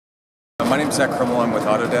My name is Crumal. I'm with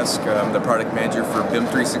Autodesk. I'm the product manager for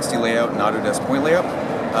BIM360 Layout and Autodesk Point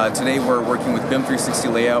Layout. Today we're working with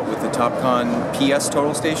BIM360 Layout with the Topcon PS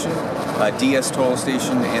Total Station, DS Total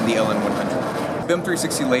Station, and the LN100.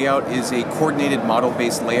 BIM360 Layout is a coordinated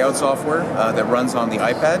model-based layout software that runs on the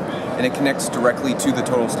iPad, and it connects directly to the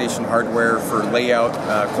Total Station hardware for layout,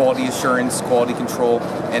 quality assurance, quality control,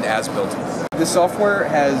 and as-built. This software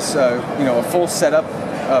has a full setup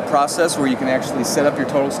process where you can actually set up your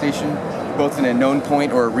Total Station both in a known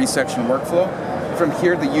point or a resection workflow. From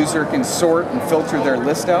here, the user can sort and filter their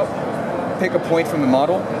list out, pick a point from the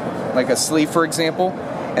model, like a sleeve for example,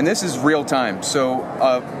 and this is real time. So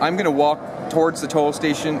I'm going to walk towards the Total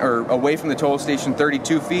Station, or away from the Total Station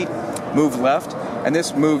 32 feet, move left, and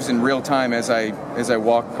this moves in real time as I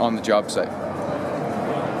walk on the job site.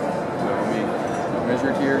 So let me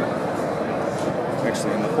measure it here,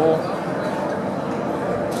 actually in the hole,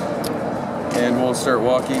 and we'll start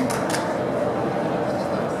walking.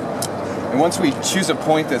 And once we choose a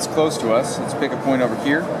point that's close to us, let's pick a point over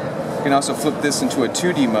here. We can also flip this into a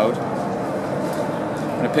 2D mode.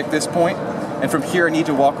 I'm going to pick this point, and from here I need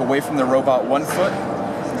to walk away from the robot 1 foot,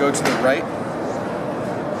 go to the right,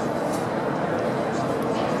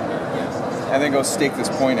 and then go stake this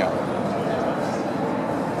point out.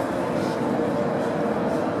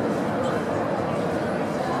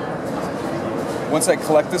 Once I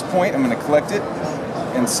collect this point, I'm going to collect it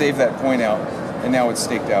and save that point out, and now it's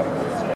staked out.